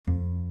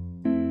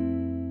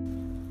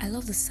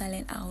love the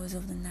silent hours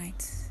of the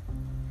night.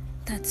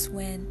 That's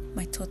when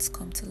my thoughts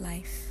come to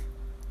life.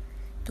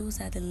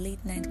 Those are the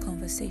late night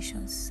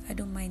conversations I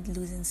don't mind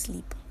losing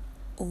sleep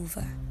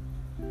over.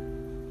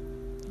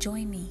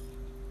 Join me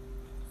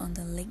on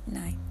the late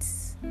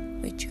nights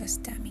with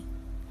Just Dami.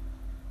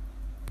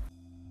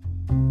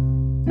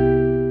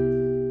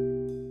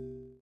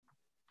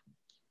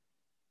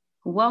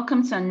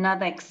 Welcome to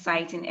another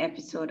exciting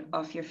episode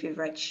of your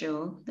favorite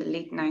show, The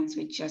Late Nights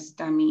with Just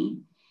Dami.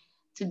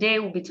 Today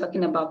we'll be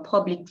talking about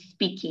public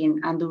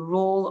speaking and the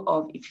role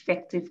of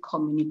effective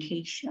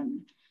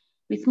communication.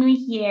 With me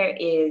here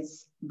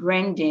is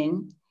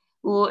Brendan,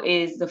 who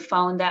is the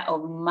founder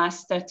of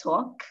Master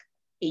Talk,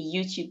 a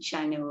YouTube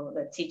channel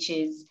that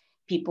teaches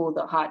people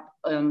the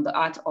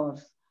art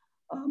of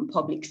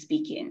public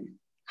speaking.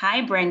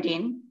 Hi,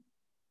 Brendan.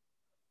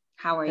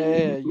 How are you?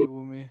 Hey,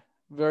 Yumi.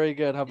 Very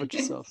good. How about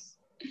yourself?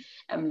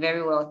 I'm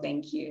very well,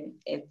 thank you.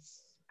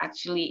 It's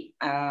actually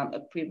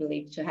a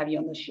privilege to have you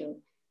on the show.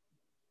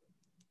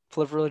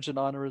 Privilege and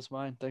honor is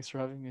mine. Thanks for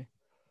having me.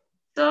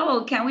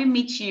 So, can we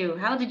meet you?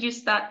 How did you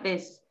start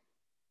this?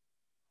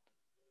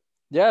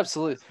 Yeah,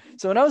 absolutely.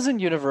 So when I was in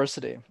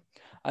university,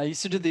 I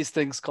used to do these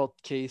things called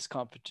case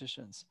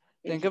competitions.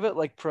 Think of it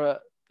like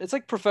it's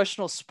like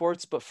professional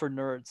sports, but for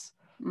nerds.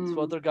 So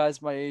other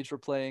guys my age were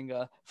playing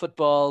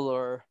football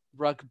or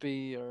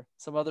rugby or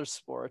some other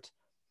sport.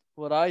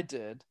 What I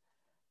did,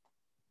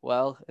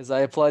 well, is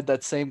I applied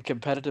that same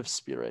competitive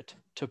spirit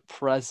to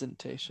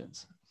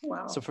presentations.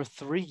 Wow. So for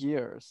 3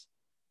 years,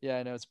 yeah,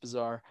 I know it's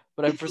bizarre,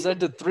 but I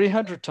presented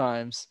 300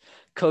 times,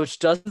 coached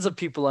dozens of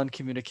people on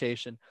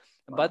communication.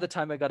 And by the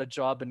time I got a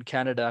job in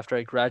Canada after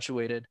I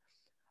graduated,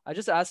 I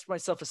just asked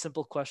myself a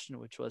simple question,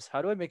 which was,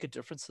 how do I make a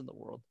difference in the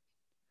world?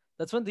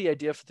 That's when the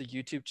idea for the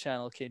YouTube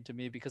channel came to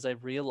me, because I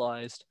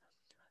realized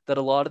that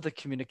a lot of the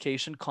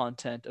communication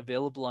content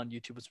available on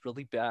YouTube was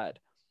really bad.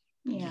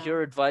 You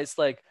hear advice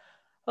like,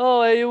 oh,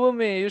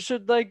 Ayumi, you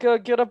should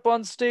get up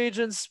on stage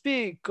and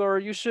speak, or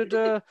you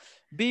should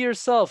be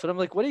yourself. And I'm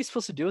like, what are you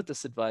supposed to do with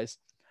this advice?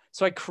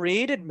 So I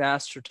created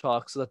Master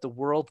Talk so that the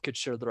world could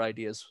share their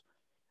ideas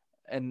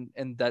and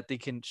that they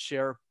can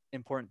share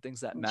important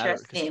things that matter,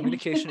 because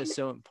communication is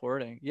so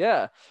important.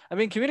 Yeah. I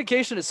mean,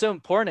 communication is so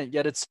important,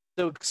 yet it's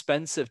so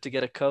expensive to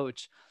get a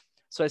coach.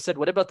 So I said,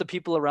 what about the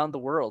people around the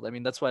world? I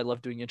mean, that's why I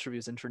love doing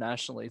interviews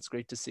internationally. It's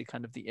great to see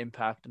kind of the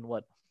impact and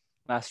what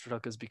Master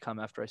Talk has become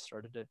after I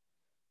started it.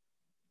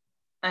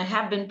 I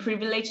have been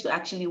privileged to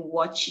actually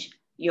watch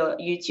your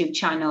YouTube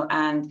channel,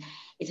 and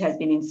it has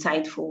been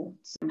insightful.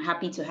 So I'm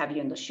happy to have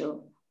you on the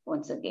show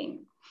once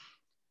again.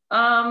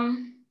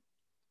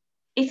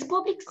 Is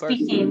public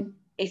speaking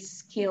a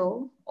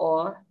skill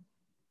or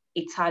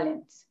a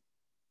talent?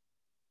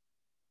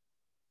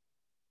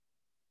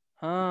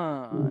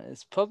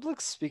 Is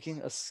public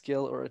speaking a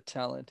skill or a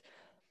talent?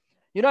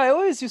 You know, I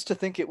always used to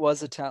think it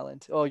was a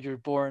talent. Oh, you're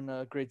born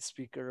a great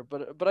speaker,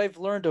 but I've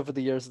learned over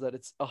the years that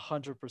it's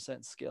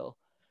 100% skill.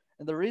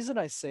 And the reason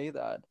I say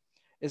that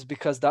is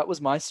because that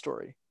was my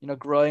story. You know,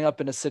 growing up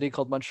in a city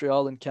called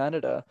Montreal in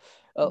Canada,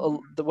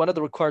 one of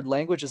the required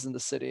languages in the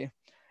city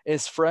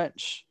is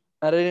French,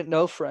 and I didn't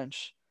know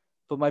French.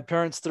 But my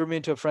parents threw me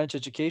into a French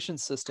education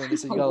system. They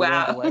said, you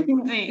gotta learn the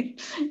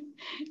language.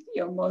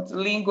 You're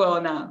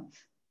multilingual now.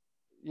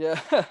 Yeah.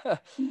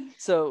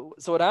 So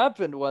what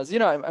happened was, you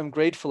know, I'm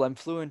grateful I'm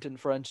fluent in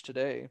French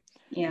today.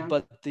 Yeah.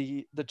 But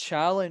the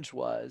challenge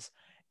was,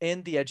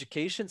 in the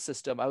education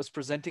system, I was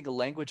presenting a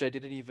language I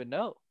didn't even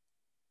know.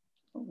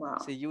 Wow.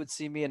 So you would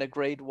see me in a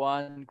grade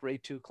 1,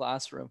 grade 2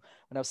 classroom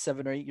when I was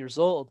 7 or 8 years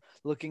old,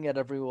 looking at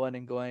everyone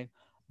and going,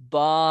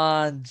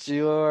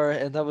 bonjour.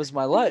 And that was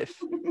my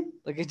life.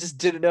 Like, I just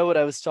didn't know what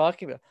I was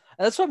talking about.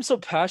 And that's why I'm so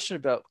passionate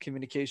about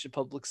communication,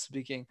 public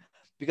speaking,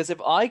 because if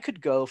I could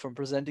go from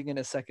presenting in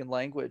a second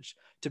language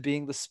to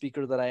being the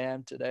speaker that I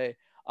am today,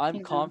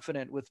 I'm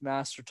confident with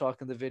Master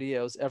Talk and the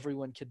videos,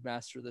 everyone could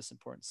master this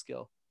important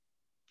skill.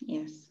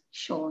 Yes,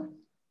 sure.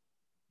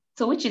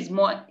 So which is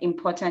more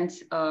important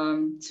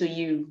to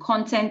you,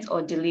 content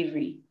or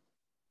delivery?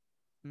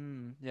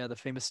 Yeah, the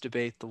famous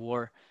debate, the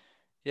war.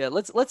 Yeah,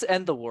 let's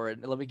end the war,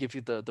 and let me give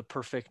you the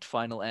perfect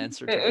final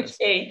answer to this.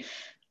 Okay.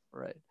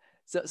 Right.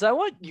 So I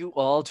want you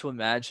all to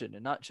imagine,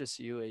 and not just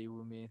you,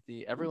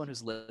 Ayumi, everyone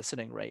who's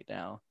listening right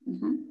now,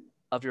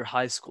 of your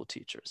high school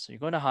teachers. So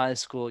you're going to high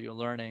school, you're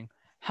learning.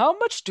 How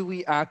much do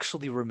we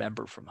actually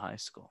remember from high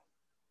school?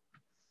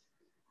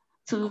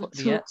 To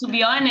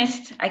be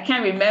honest, I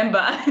can't remember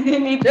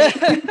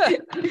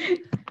anything.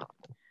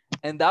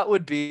 And that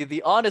would be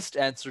the honest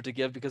answer to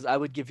give, because I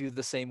would give you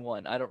the same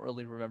one. I don't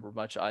really remember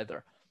much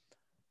either.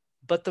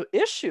 But the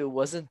issue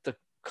wasn't the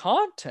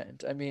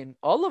content. I mean,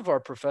 all of our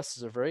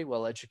professors are very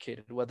well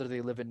educated, whether they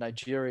live in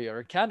Nigeria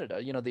or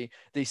Canada. You know, they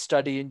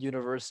study in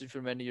university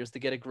for many years. They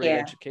get a great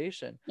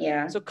education.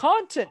 Yeah. So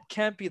content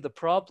can't be the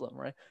problem,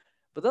 right?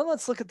 But then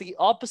let's look at the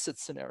opposite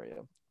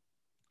scenario.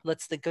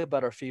 Let's think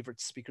about our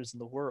favorite speakers in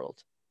the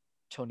world.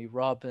 Tony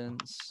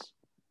Robbins,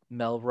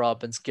 Mel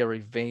Robbins, Gary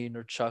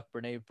Vaynerchuk,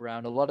 Brene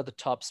Brown, a lot of the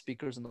top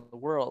speakers in the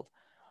world.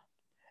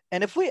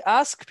 And if we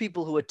ask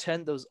people who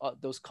attend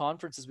those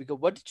conferences, we go,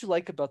 what did you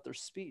like about their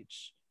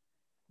speech?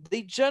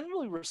 They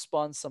generally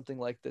respond something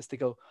like this. They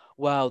go,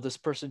 wow, this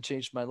person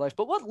changed my life.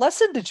 But what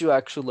lesson did you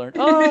actually learn?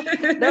 Oh,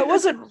 that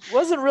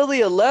wasn't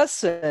really a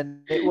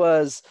lesson. It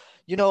was,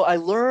 I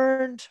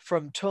learned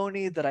from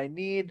Tony that I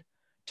need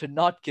to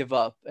not give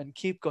up and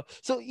keep going.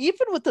 So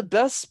even with the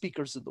best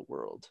speakers in the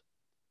world,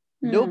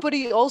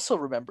 nobody also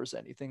remembers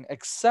anything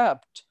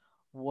except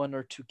one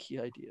or two key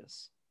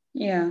ideas.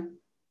 Yeah.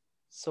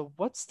 So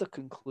what's the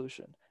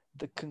conclusion?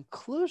 The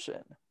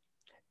conclusion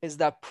is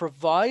that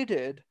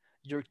provided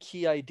your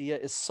key idea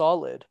is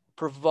solid,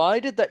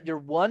 provided that your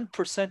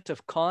 1%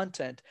 of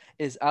content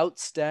is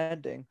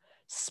outstanding,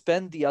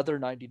 spend the other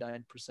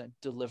 99%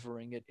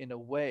 delivering it in a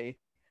way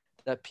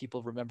that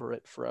people remember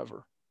it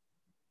forever.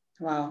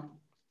 Wow.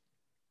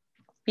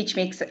 Which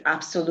makes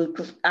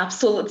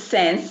absolute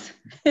sense.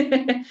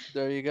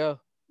 There you go.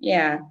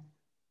 Yeah.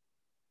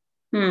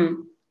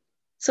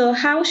 So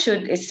how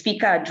should a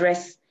speaker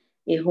address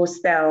a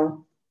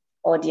hostile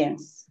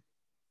audience?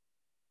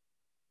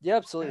 Yeah,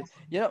 absolutely.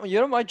 You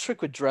know my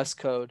trick with dress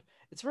code?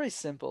 It's very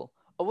simple.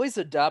 Always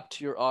adapt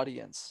to your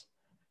audience.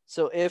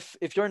 So if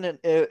you're in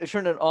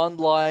an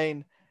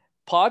online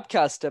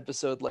podcast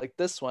episode like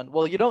this one,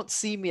 well, you don't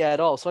see me at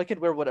all, so I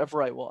can wear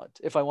whatever I want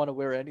if I want to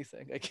wear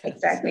anything, I guess.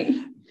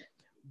 Exactly.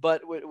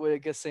 But I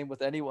guess same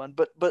with anyone.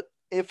 But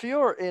if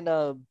you're in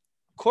a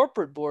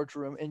corporate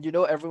boardroom and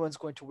everyone's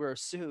going to wear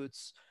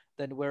suits,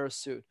 then wear a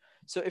suit.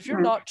 So if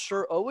you're not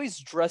sure, always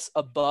dress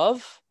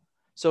above.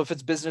 So if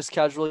it's business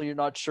casual, you're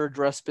not sure,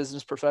 dress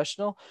business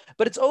professional.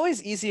 But it's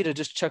always easy to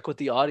just check with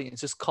the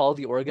audience. Just call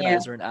the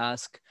organizer and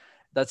ask.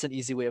 That's an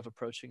easy way of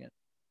approaching it.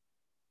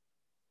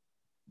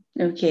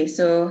 Okay,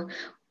 so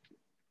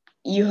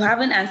you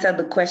haven't answered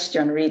the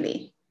question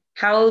really.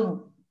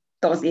 How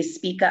does a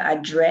speaker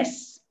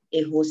address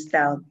a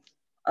hostile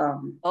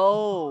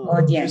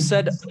audience?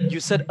 You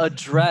said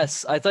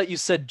address. I thought you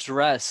said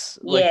dress,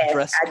 like yes,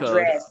 dress code.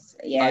 Address.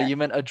 Yeah. You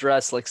meant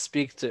address, like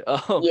speak to.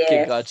 Oh, yes.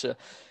 Okay, gotcha.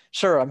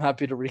 Sure, I'm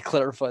happy to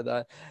re-clarify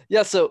that.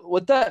 Yeah, so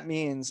what that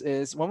means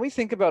is when we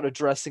think about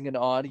addressing an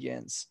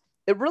audience,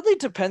 it really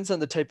depends on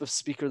the type of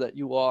speaker that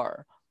you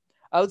are.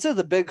 I would say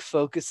the big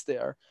focus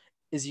there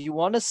is you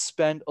want to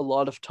spend a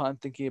lot of time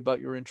thinking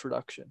about your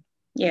introduction.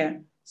 Yeah.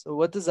 So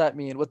what does that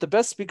mean? What the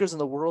best speakers in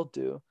the world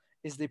do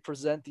is they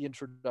present the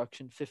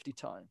introduction 50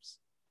 times.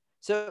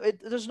 So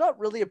there's not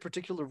really a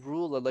particular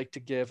rule I like to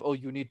give. Oh,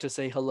 you need to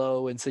say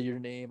hello and say your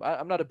name.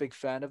 I'm not a big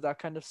fan of that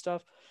kind of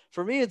stuff.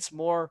 For me, it's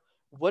more,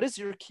 what is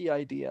your key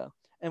idea?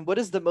 And what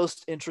is the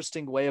most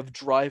interesting way of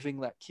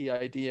driving that key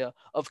idea,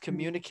 of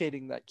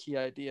communicating that key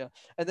idea?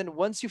 And then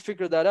once you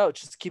figure that out,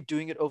 just keep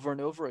doing it over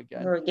and over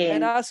again.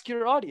 And ask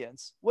your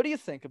audience, what do you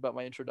think about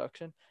my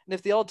introduction? And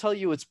if they all tell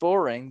you it's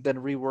boring, then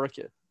rework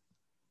it.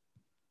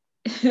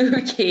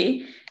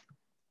 Okay.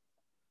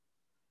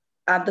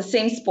 At the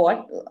same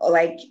spot,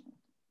 like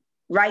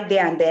right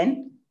there and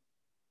then?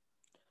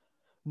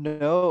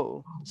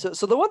 No.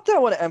 So the one thing I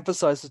want to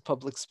emphasize with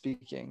public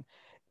speaking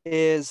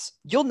is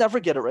you'll never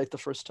get it right the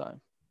first time.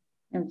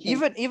 Okay.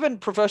 Even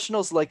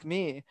professionals like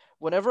me,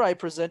 whenever I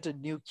present a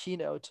new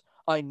keynote,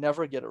 I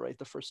never get it right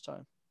the first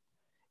time.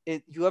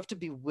 You have to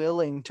be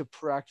willing to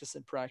practice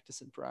and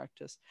practice and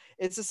practice.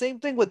 It's the same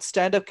thing with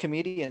stand-up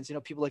comedians,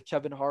 people like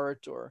Kevin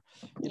Hart or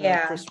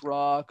Chris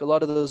Rock, a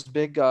lot of those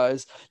big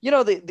guys.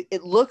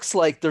 It looks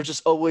like they're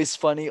just always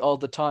funny all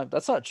the time.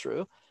 That's not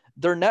true.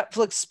 Their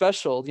Netflix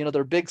special,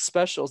 their big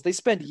specials, they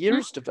spend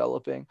years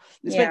developing.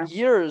 They spend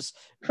years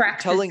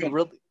practicing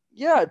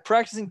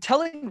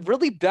telling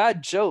really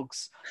bad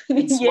jokes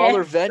in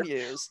smaller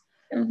venues.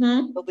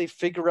 Until they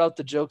figure out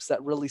the jokes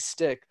that really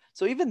stick.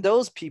 So even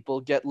those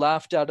people get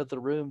laughed out of the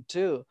room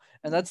too.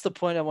 And that's the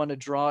point I want to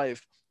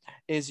drive,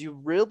 is you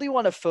really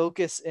want to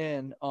focus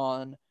in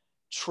on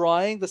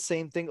trying the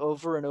same thing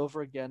over and over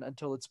again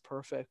until it's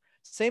perfect.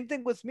 Same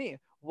thing with me.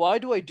 Why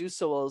do I do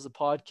so well as a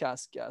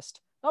podcast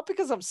guest? Not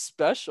because I'm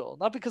special,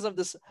 not because I'm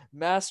this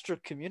master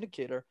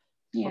communicator,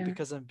 but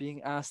because I'm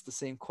being asked the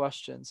same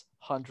questions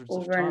hundreds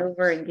of times. Over and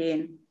over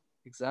again.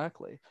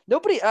 Exactly.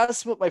 Nobody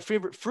asks me what my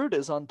favorite fruit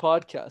is on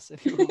podcasts.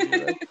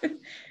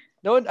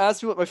 No one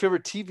asks me what my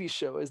favorite TV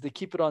show is. They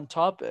keep it on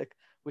topic,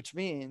 which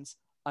means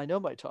I know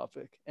my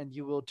topic, and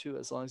you will too,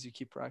 as long as you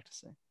keep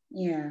practicing.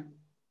 Yeah,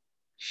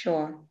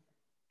 sure.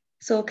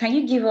 So can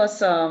you give us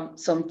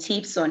some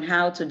tips on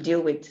how to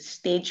deal with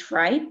stage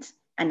fright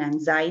and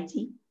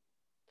anxiety?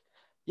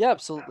 Yeah,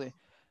 absolutely.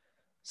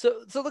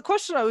 So the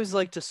question I always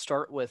like to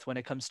start with when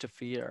it comes to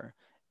fear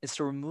is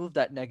to remove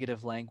that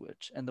negative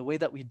language. And the way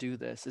that we do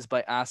this is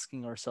by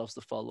asking ourselves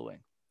the following.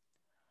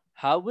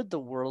 How would the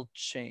world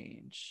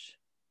change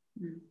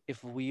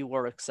if we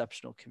were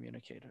exceptional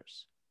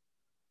communicators?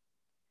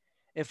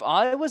 If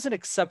I was an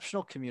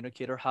exceptional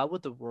communicator, how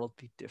would the world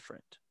be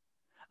different?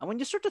 And when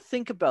you start to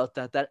think about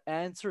that, that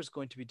answer is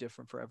going to be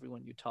different for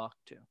everyone you talk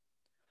to.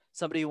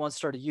 Somebody who wants to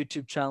start a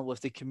YouTube channel,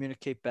 if they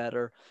communicate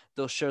better,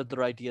 they'll share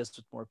their ideas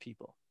with more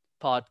people.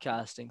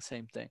 podcasting,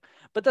 same thing.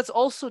 But that's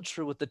also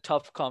true with the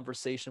tough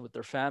conversation with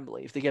their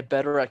family. If they get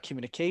better at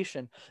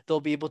communication, they'll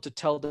be able to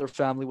tell their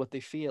family what they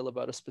feel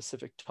about a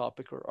specific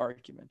topic or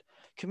argument.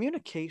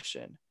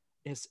 Communication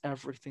is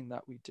everything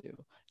that we do.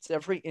 It's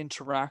every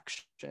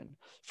interaction,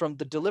 from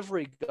the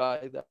delivery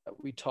guy that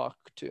we talk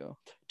to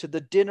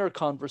the dinner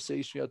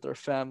conversation with their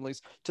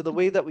families, to the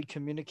way that we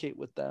communicate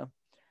with them.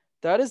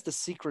 That is the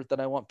secret that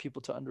I want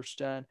people to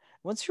understand.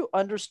 Once you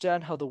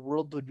understand how the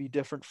world would be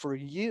different for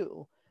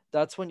you,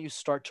 that's when you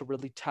start to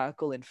really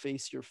tackle and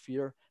face your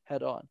fear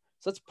head on.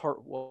 So that's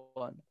part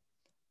one.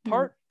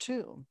 Part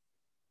two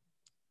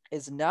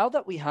is, now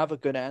that we have a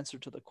good answer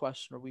to the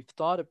question, or we've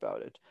thought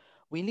about it,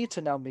 we need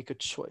to now make a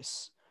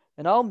choice.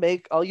 And I'll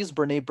use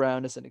Brene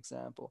Brown as an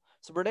example.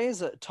 So Brene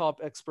is a top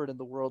expert in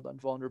the world on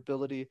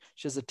vulnerability.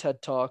 She has a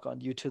TED Talk on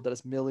YouTube that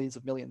has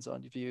millions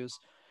on views.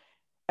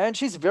 And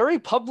she's very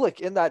public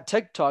in that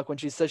TikTok when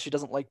she says she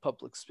doesn't like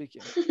public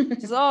speaking. She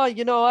says,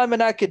 I'm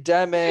an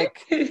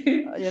academic.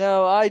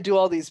 I do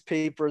all these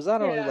papers. I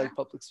don't really like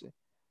public speaking.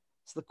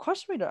 So the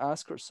question we need to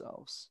ask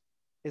ourselves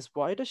is,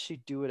 why does she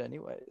do it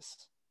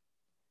anyways?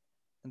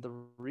 And the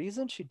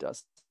reason she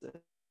does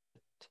it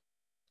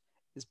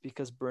is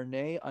because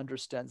Brene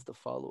understands the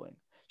following.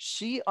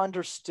 She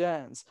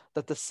understands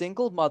that the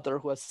single mother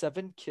who has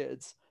 7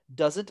 kids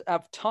doesn't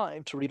have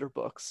time to read her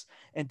books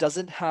and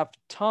doesn't have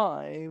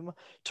time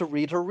to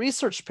read her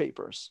research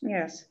papers.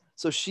 Yes.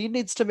 So she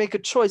needs to make a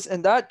choice.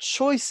 And that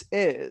choice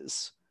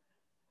is,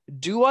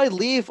 do I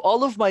leave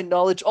all of my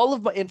knowledge, all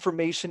of my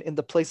information in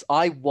the place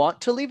I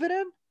want to leave it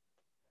in,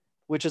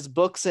 which is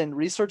books and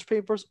research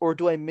papers, or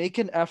do I make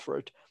an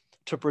effort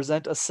to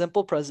present a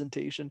simple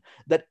presentation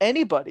that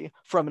anybody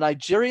from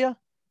Nigeria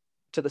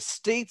to the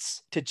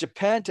States to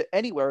Japan to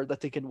anywhere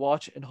that they can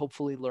watch and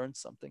hopefully learn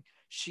something?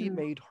 She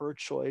made her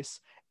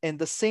choice in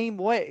the same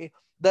way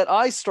that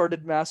I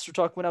started Master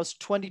Talk when I was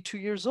 22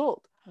 years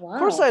old. Wow. Of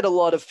course, I had a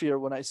lot of fear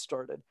when I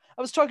started.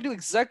 I was talking to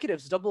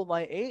executives double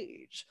my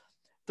age.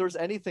 If there was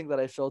anything that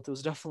I felt, it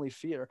was definitely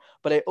fear.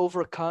 But I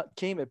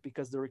overcame it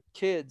because there were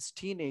kids,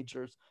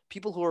 teenagers,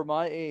 people who were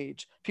my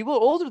age, people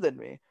older than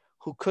me,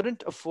 who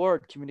couldn't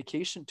afford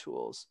communication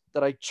tools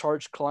that I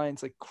charged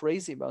clients like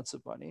crazy amounts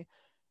of money,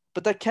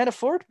 but that can't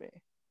afford me.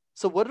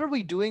 So what are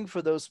we doing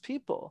for those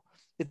people?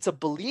 It's a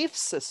belief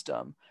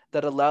system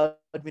that allowed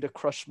me to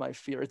crush my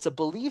fear. It's a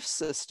belief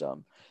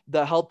system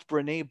that helped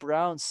Brene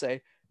Brown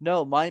say,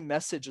 no, my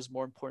message is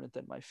more important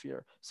than my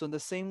fear. So in the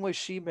same way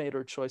she made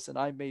her choice and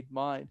I made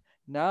mine,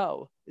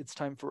 now it's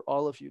time for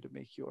all of you to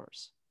make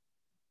yours.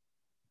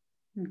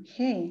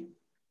 Okay.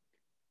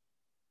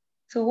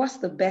 So what's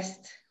the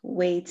best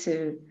way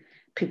to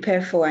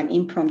prepare for an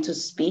impromptu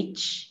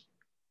speech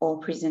or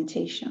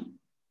presentation?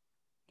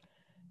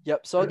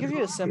 Yep. So I'll give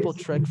you a simple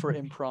trick for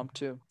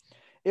impromptu.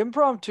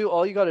 Impromptu,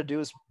 all you got to do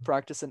is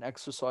practice an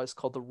exercise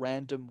called the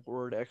random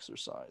word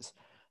exercise.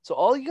 So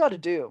all you got to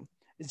do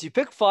is you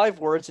pick 5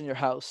 words in your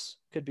house.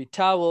 Could be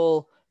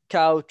towel,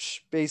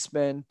 couch,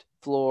 basement,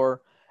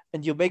 floor,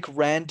 and you make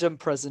random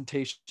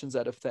presentations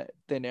out of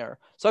thin air.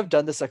 So I've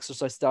done this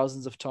exercise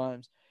thousands of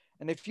times.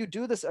 And if you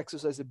do this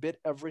exercise a bit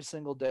every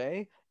single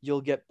day,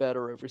 you'll get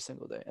better every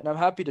single day. And I'm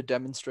happy to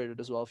demonstrate it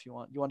as well if you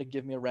want. You want to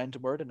give me a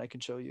random word and I can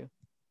show you.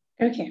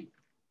 Okay.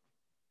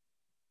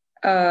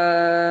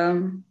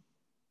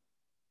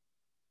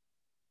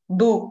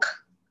 Book.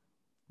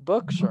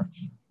 Book, sure.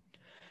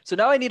 So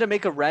now I need to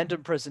make a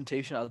random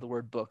presentation out of the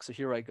word book. So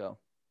here I go.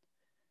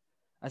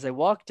 As I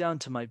walk down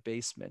to my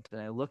basement and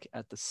I look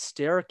at the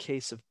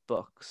staircase of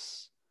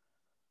books,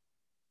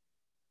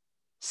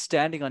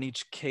 standing on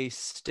each case,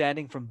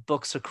 standing from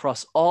books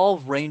across all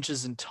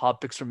ranges and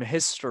topics, from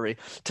history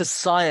to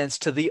science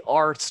to the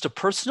arts to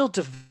personal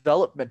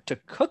development to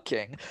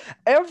cooking,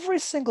 every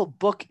single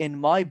book in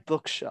my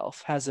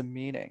bookshelf has a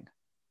meaning.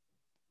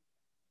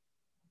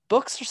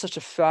 Books are such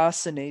a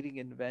fascinating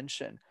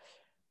invention.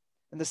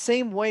 In the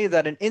same way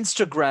that an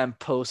Instagram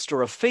post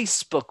or a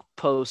Facebook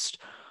post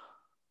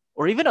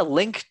or even a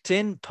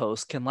LinkedIn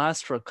post can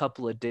last for a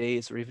couple of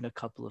days or even a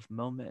couple of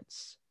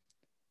moments,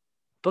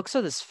 books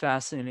are this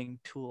fascinating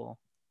tool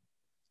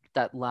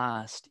that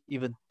last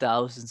even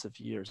thousands of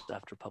years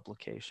after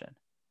publication.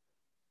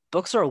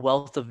 Books are a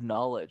wealth of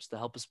knowledge that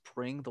help us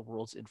bring the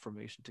world's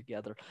information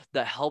together,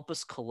 that help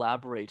us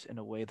collaborate in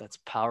a way that's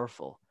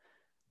powerful,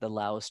 that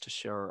allow us to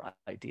share our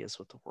ideas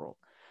with the world.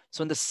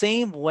 So in the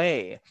same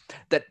way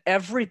that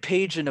every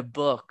page in a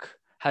book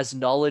has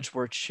knowledge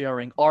worth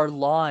sharing, our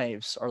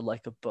lives are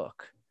like a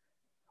book,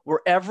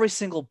 where every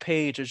single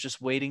page is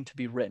just waiting to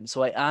be written.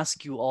 So I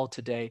ask you all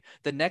today,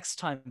 the next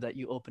time that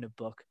you open a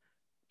book,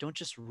 don't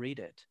just read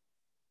it,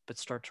 but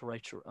start to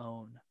write your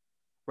own.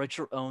 Write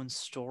your own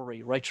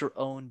story, write your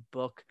own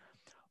book,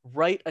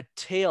 write a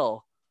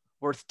tale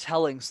worth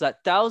telling so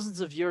that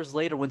thousands of years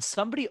later, when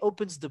somebody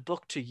opens the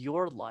book to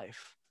your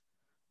life,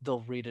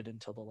 they'll read it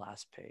until the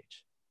last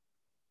page.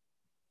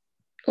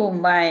 Oh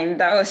my,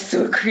 that was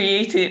so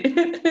creative.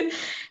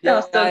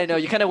 I know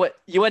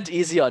you went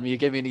easy on me. You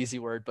gave me an easy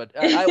word, but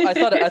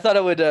I thought I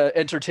would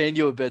entertain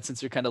you a bit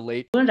since you're kind of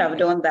late. Wouldn't have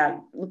done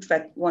that. Looks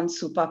like one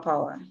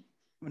superpower.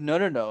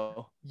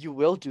 No. You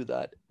will do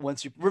that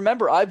once you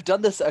remember. I've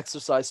done this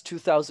exercise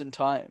 2,000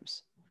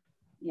 times.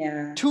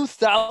 Yeah.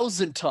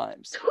 2,000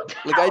 times.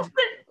 2000. Like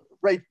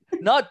right,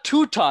 not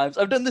 2 times.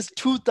 I've done this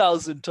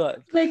 2,000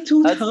 times. Like That's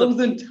the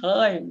 2000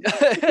 times.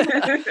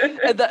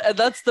 and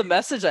that's the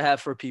message I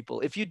have for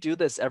people. If you do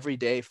this every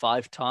day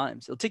 5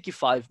 times, it'll take you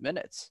 5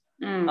 minutes,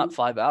 not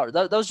 5 hours.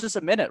 That was just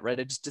a minute, right?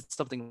 I just did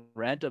something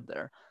random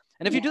there.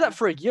 And if you do Yeah. that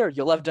for a year,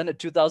 you'll have done it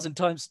 2,000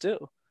 times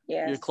too.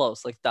 You're Yes.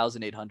 close, like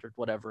 1,800,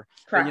 whatever.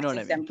 But Practice you know what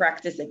I mean? and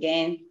practice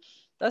again.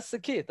 That's the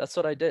key. That's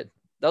what I did.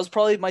 That was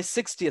probably my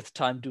 60th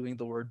time doing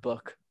the word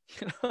book.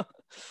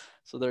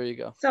 So there you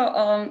go.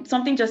 So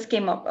something just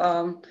came up.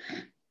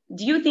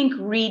 Do you think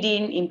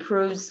reading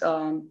improves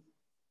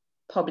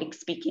public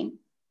speaking?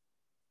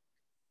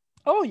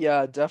 Oh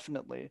yeah,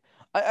 definitely.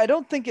 I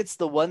don't think it's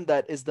the one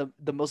that is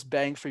the most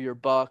bang for your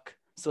buck.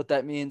 So what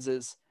that means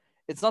is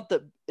it's not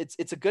that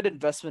it's a good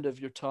investment of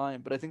your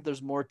time, but I think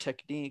there's more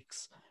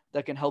techniques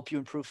that can help you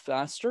improve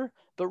faster.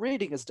 But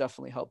reading is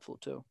definitely helpful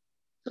too.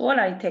 So what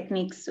are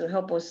techniques to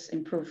help us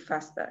improve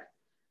faster?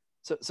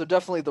 So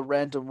definitely the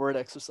random word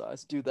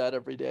exercise. Do that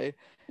every day.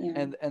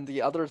 Yeah. And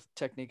the other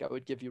technique I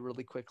would give you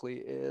really quickly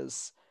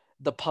is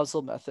the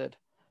puzzle method.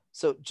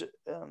 So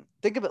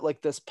think of it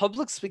like this: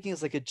 public speaking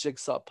is like a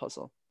jigsaw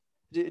puzzle.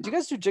 Do you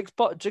guys do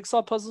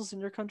jigsaw puzzles in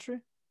your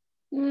country?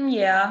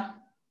 Yeah.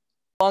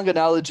 Long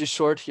analogy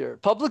short here.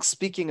 Public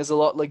speaking is a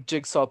lot like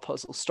jigsaw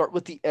puzzles. Start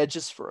with the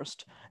edges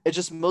first. It's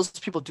just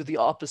most people do the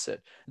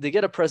opposite. They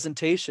get a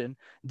presentation,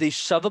 they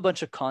shove a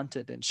bunch of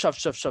content in, shove.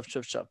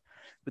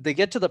 But they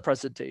get to the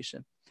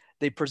presentation,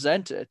 they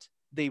present it,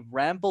 they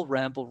ramble.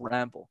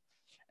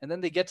 And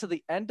then they get to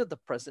the end of the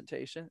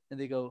presentation and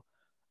they go,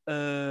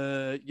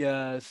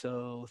 yeah,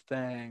 so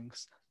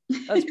thanks.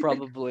 That's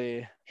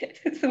probably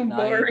So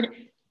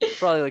boring.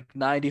 probably like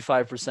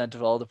 95%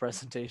 of all the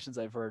presentations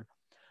I've heard.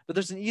 But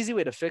there's an easy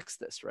way to fix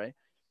this, right?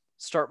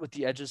 Start with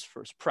the edges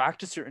first.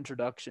 Practice your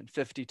introduction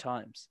 50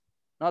 times,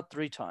 not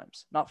 3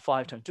 times, not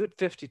 5 times. Do it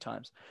 50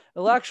 times.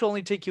 It'll actually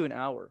only take you an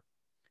hour.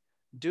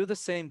 Do the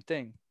same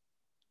thing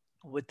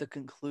with the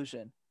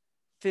conclusion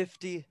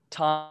 50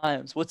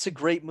 times. What's a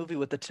great movie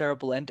with a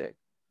terrible ending?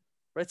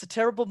 Right? It's a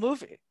terrible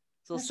movie.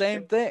 It's the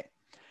same thing.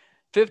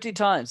 50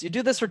 times. You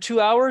do this for 2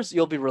 hours,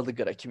 you'll be really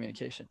good at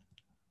communication.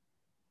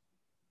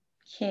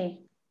 Okay.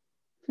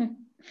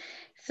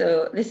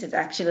 So this is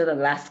actually the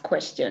last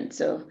question.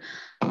 So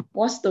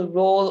what's the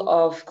role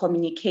of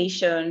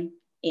communication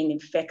in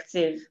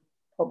effective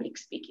public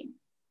speaking?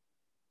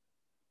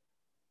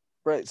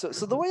 Right. So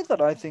the way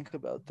that I think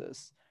about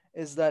this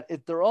is that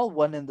they're all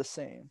one and the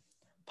same.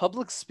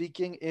 Public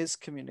speaking is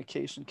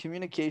communication.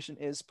 Communication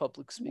is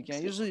public speaking. I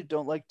usually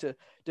don't like to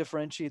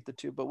differentiate the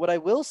two, but what I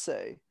will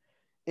say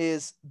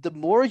is the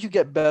more you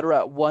get better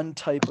at one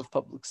type of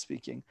public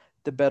speaking,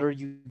 the better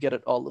you get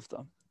at all of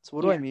them. So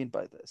what do I mean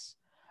by this?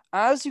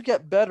 As you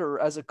get better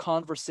as a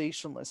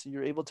conversationalist and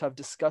you're able to have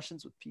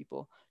discussions with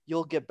people,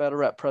 you'll get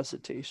better at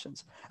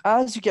presentations.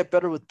 As you get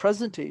better with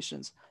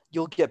presentations,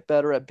 you'll get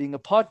better at being a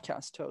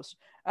podcast host.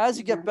 As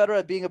you get better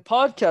at being a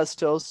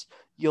podcast host,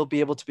 you'll be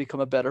able to become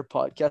a better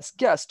podcast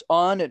guest,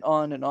 on and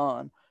on and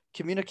on.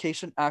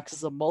 Communication acts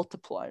as a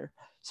multiplier.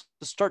 So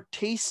start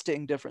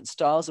tasting different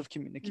styles of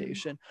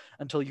communication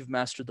until you've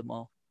mastered them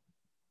all.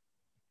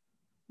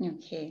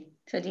 Okay.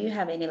 So do you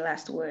have any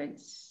last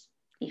words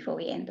before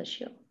we end the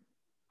show?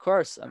 Of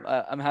course.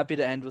 I'm happy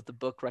to end with the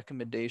book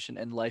recommendation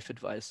and life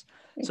advice.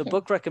 Okay. So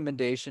book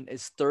recommendation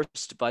is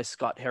Thirst by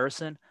Scott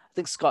Harrison. I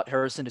think Scott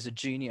Harrison is a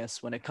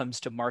genius when it comes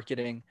to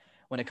marketing,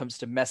 when it comes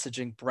to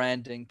messaging,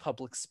 branding,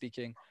 public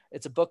speaking.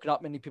 It's a book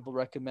not many people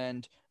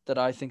recommend that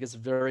I think is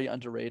very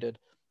underrated.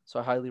 So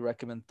I highly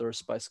recommend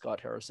Thirst by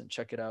Scott Harrison.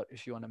 Check it out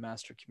if you want to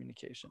master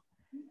communication.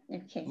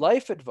 Okay.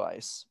 Life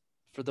advice,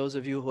 for those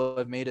of you who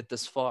have made it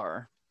this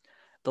far,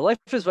 the life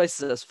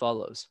advice is as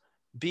follows.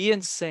 Be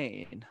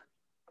insane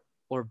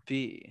or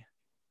be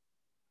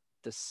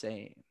the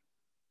same.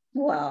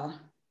 Wow.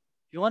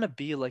 If you want to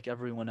be like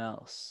everyone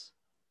else,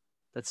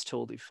 that's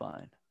totally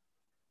fine.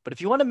 But if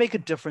you want to make a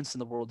difference in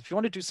the world, if you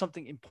want to do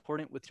something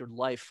important with your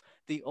life,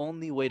 the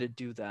only way to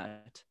do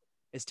that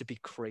is to be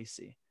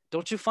crazy.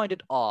 Don't you find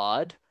it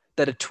odd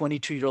that a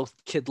 22-year-old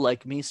kid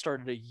like me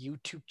started a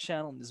YouTube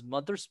channel in his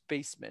mother's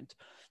basement,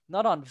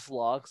 not on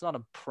vlogs, not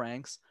on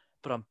pranks,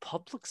 but on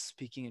public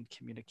speaking and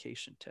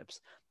communication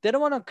tips? They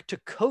don't want to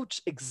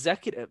coach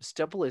executives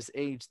double his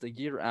age the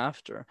year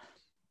after,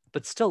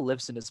 but still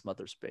lives in his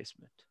mother's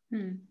basement.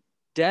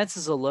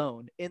 Dances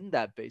alone in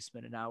that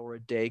basement an hour a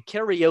day,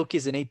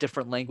 karaoke's in 8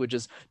 different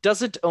languages,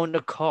 doesn't own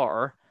a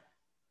car,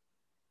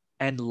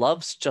 and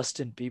loves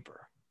Justin Bieber.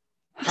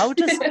 How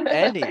does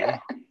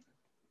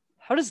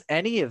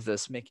any of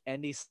this make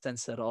any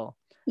sense at all?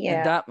 Yeah.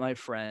 And that, my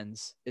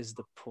friends, is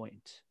the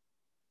point.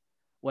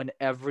 When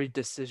every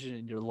decision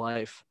in your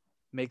life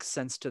makes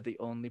sense to the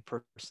only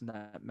person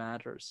that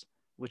matters,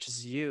 which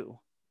is you,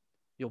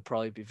 you'll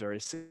probably be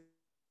very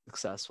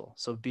successful.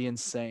 So be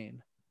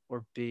insane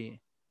or be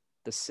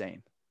the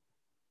same.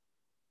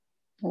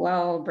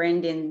 Wow,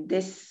 Brandon,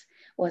 this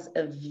was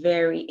a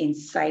very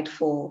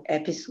insightful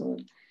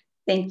episode.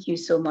 Thank you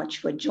so much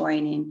for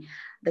joining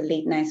the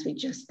Late Nights with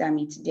Just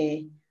Dami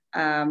today.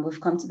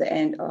 We've come to the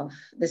end of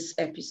this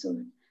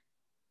episode.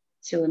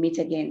 Till we meet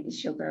again,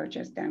 it's your girl,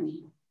 Just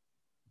Dami.